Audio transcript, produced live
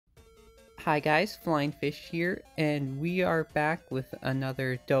Hi guys, Flying Fish here, and we are back with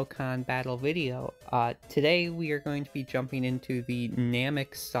another Dokkan battle video. Today we are going to be jumping into the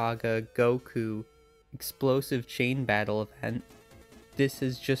Namek Saga Goku Explosive Chain Battle event. This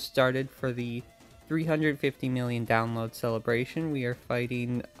has just started for the 350 million download celebration. We are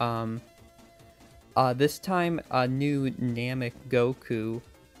fighting, this time a new Namek Goku.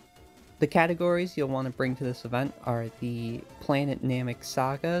 The categories you'll want to bring to this event are the Planet Namek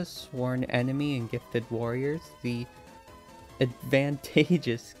Saga, Sworn Enemy, and Gifted Warriors. The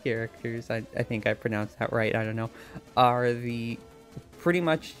advantageous characters, I think I pronounced that right, I don't know, are the pretty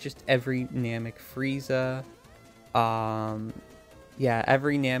much just every Namek Frieza. Yeah,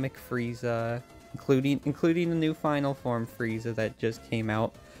 every Namek Frieza, including the new final form Frieza that just came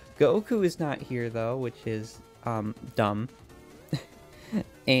out. Goku is not here though, which is dumb.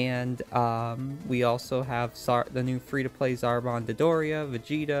 And we also have the new free-to-play Zarbon Dodoria,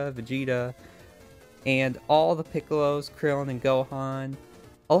 Vegeta, and all the Piccolos, Krillin, and Gohan.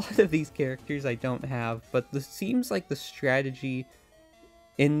 A lot of these characters I don't have, but this seems like the strategy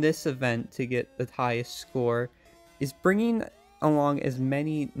in this event to get the highest score is bringing along as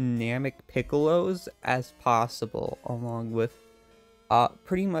many Namek Piccolos as possible, along with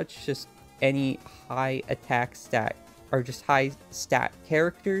pretty much just any high attack stat or just high stat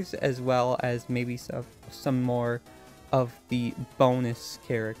characters, as well as maybe some more of the bonus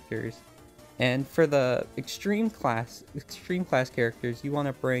characters. And for the extreme class characters, you want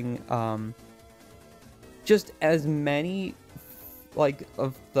to bring just as many like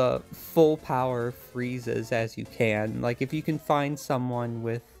of the full power Friezas as you can. Like if you can find someone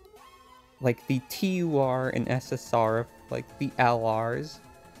with like the TUR and SSR, like the LRs,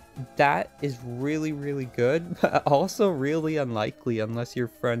 that is really good, but also really unlikely unless you're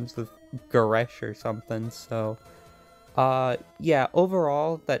friends with Goresh or something. So yeah,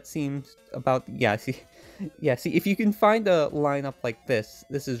 overall that seems about, see if you can find a lineup like this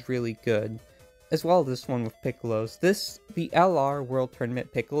is really good, as well as this one with Piccolos. The LR World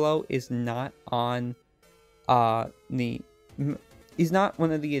Tournament Piccolo is not on he's not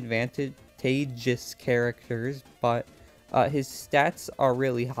one of the advantageous characters, but his stats are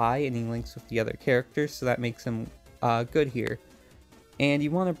really high and he links with the other characters, so that makes him good here. And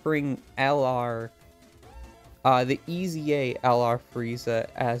you want to bring LR, the Easy A LR Frieza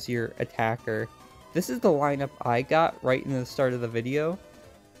as your attacker. This is the lineup I got right in the start of the video.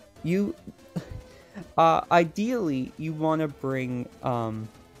 You, ideally, you want to bring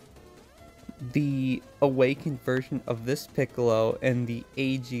the awakened version of this Piccolo and the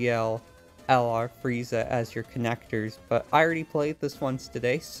AGL LR Frieza as your connectors, but I already played this once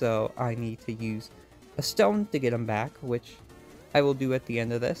today, so I need to use a stone to get them back, which I will do at the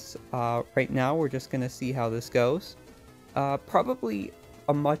end of this. Right now, we're just going to see how this goes. Probably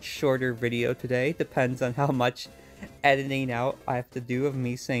a much shorter video today, depends on how much editing out I have to do of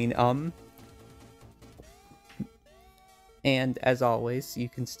me saying And as always, you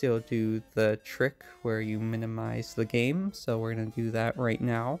can still do the trick where you minimize the game, so we're going to do that right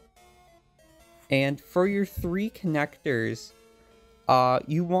now. And for your 3 connectors,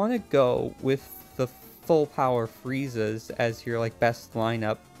 you want to go with the full power Friezas as your like best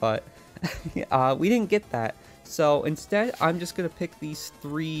lineup, but we didn't get that. So instead, I'm just going to pick these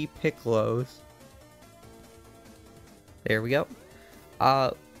 3 Piccolos. There we go.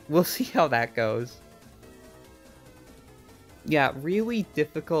 We'll see how that goes. Yeah, really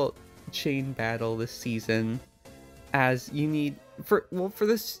difficult chain battle this season, as you need for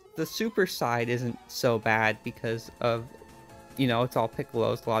this, the super side isn't so bad because of, you know, it's all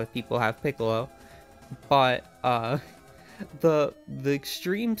Piccolos. A lot of people have Piccolo, but the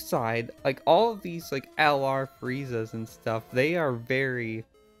extreme side, like all of these like LR Friezas and stuff, they are very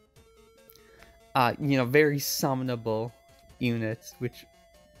you know, very summonable units, which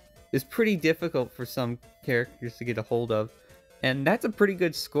is pretty difficult for some characters to get a hold of. And that's a pretty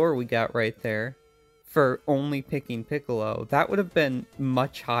good score we got right there for only picking Piccolo. That would have been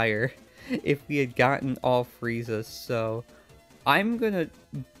much higher if we had gotten all Friezas. So I'm gonna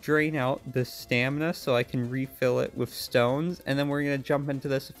drain out the stamina so I can refill it with stones, and then we're gonna jump into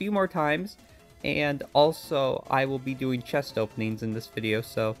this a few more times. And also I will be doing chest openings in this video,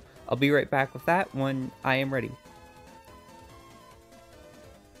 so I'll be right back with that when I am ready.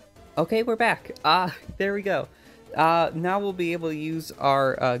 Okay, we're back. There we go. Now we'll be able to use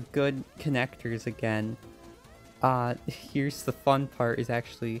our good connectors again. Here's the fun part is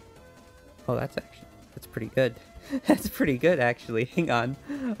actually... Oh, that's pretty good. That's pretty good, actually. Hang on.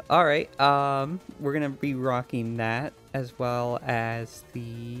 Alright, we're gonna be rocking that, as well as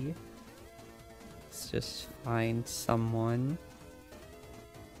the... Let's just find someone.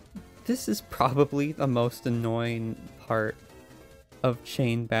 This is probably the most annoying part of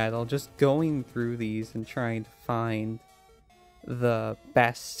Chain Battle, just going through these and trying to find the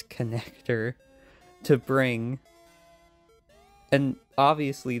best connector to bring. And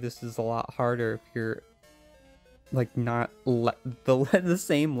obviously this is a lot harder if you're like not the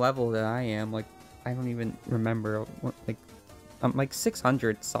same level that I am. Like, I don't even remember what, like, I'm like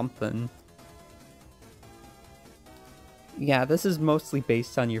 600 something. Yeah, this is mostly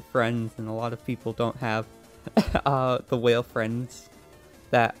based on your friends, and a lot of people don't have the whale friends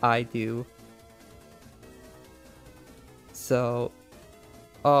that I do. So,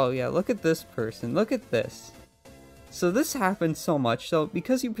 oh yeah, look at this person, look at this. So this happens so much, so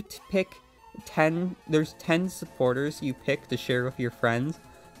because you pick 10, there's 10 supporters you pick to share with your friends,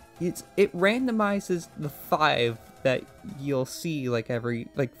 it randomizes the 5 that you'll see like every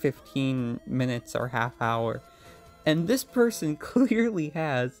like 15 minutes or half hour. And this person clearly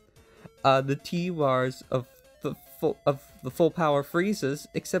has the T-bars of the full power Friezas,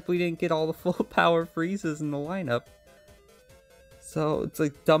 except we didn't get all the full power Friezas in the lineup. So it's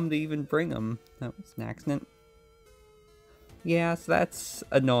like dumb to even bring them. That was an accident. Yeah, so that's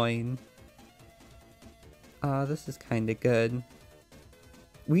annoying. This is kind of good.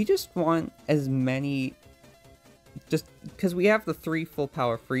 We just want as many, just because we have the 3 full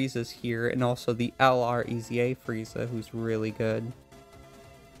power Friezas here, and also the LR EZA Frieza, who's really good.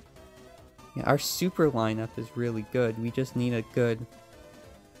 Yeah, our super lineup is really good. We just need a good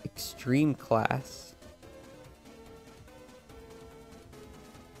extreme class.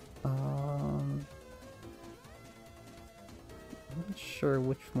 I'm not sure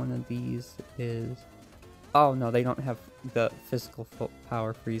which one of these is. Oh no, they don't have the physical full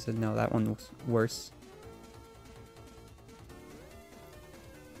power Frieza. No, that one was worse.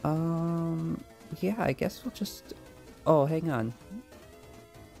 Yeah, I guess we'll just... Oh, hang on.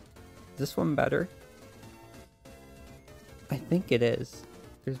 Is this one better? I think it is.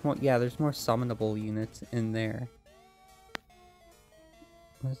 There's more, yeah, there's more summonable units in there.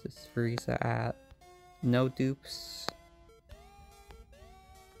 What is this Frieza at? No dupes.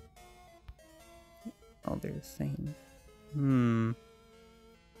 Oh, they're the same.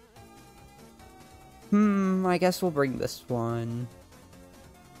 I guess we'll bring this one.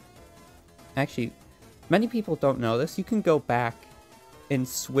 Actually, many people don't know this. You can go back and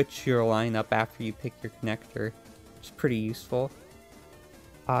switch your lineup after you pick your connector, which is pretty useful.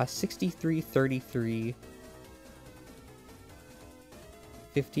 63-33,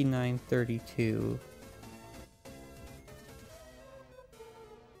 59-32.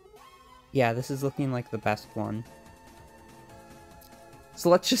 Yeah, this is looking like the best one. So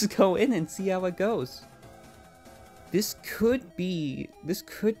let's just go in and see how it goes. This could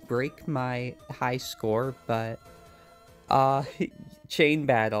break my high score, but Chain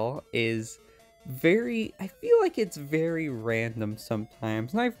Battle is very, I feel like it's very random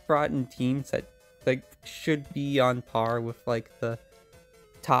sometimes. And I've brought in teams that like should be on par with like the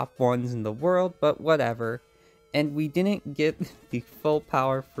top ones in the world, but whatever. And we didn't get the full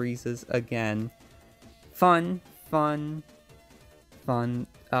power Friezas again. Fun.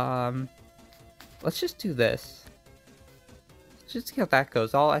 Let's just do this. Let's just see how that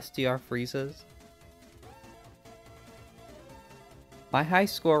goes. All SDR Friezas. My high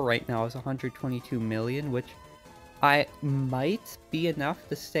score right now is 122 million, which I might be enough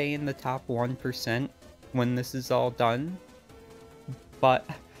to stay in the top 1% when this is all done. But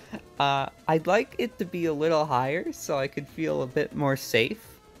I'd like it to be a little higher so I could feel a bit more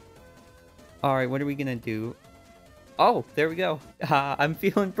safe. Alright, what are we gonna do? Oh, there we go. I'm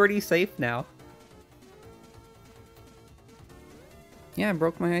feeling pretty safe now. Yeah, I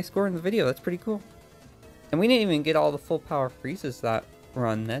broke my high score in the video. That's pretty cool. And we didn't even get all the full power Friezas that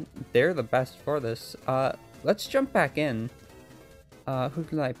run. They're the best for this. Let's jump back in. Who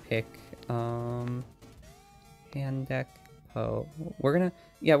did I pick? Hand deck. Oh, we're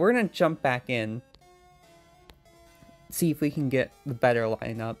gonna jump back in. See if we can get the better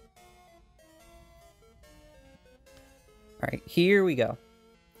lineup. Alright, here we go.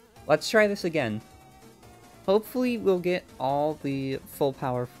 Let's try this again. Hopefully we'll get all the full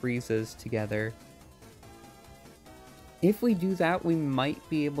power Friezas together. If we do that, we might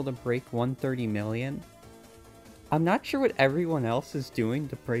be able to break 130 million. I'm not sure what everyone else is doing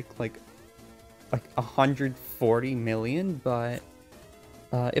to break like 140 million, but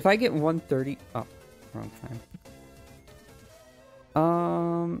if I get 130... Oh, wrong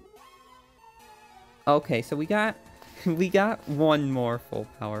time. Okay, so we got one more full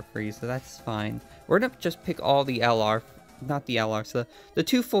power Frieza. That's fine. We're gonna just pick all the LR, not the LR, so the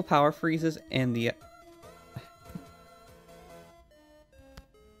 2 full power Friezas and the...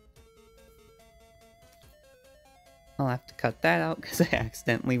 I'll have to cut that out because I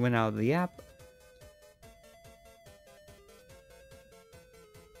accidentally went out of the app.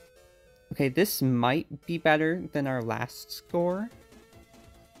 Okay, this might be better than our last score.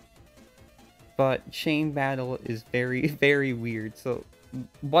 But chain battle is very, very weird. So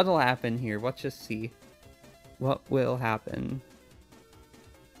what'll happen here? Let's just see. What will happen?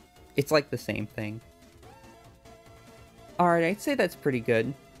 It's like the same thing. Alright, I'd say that's pretty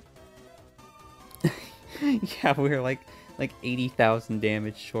good. Yeah, we're like 80,000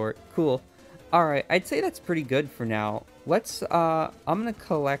 damage short. Cool. Alright, I'd say that's pretty good for now. Let's, I'm gonna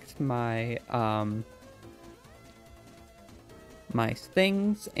collect my, my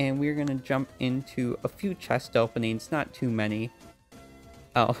things, and we're gonna jump into a few chest openings, not too many.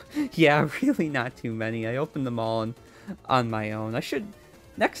 Oh, yeah, really not too many. I opened them all on my own.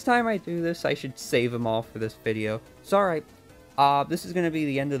 Next time I do this, I should save them all for this video. So alright, this is gonna be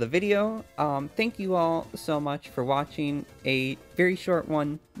the end of the video. Thank you all so much for watching. A very short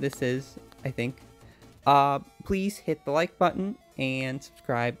one, this is, I think. Please hit the like button and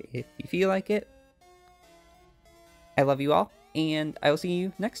subscribe if you feel like it. I love you all, and I will see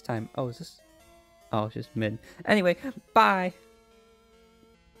you next time. Oh, is this? Oh, it's just mid. Anyway, bye!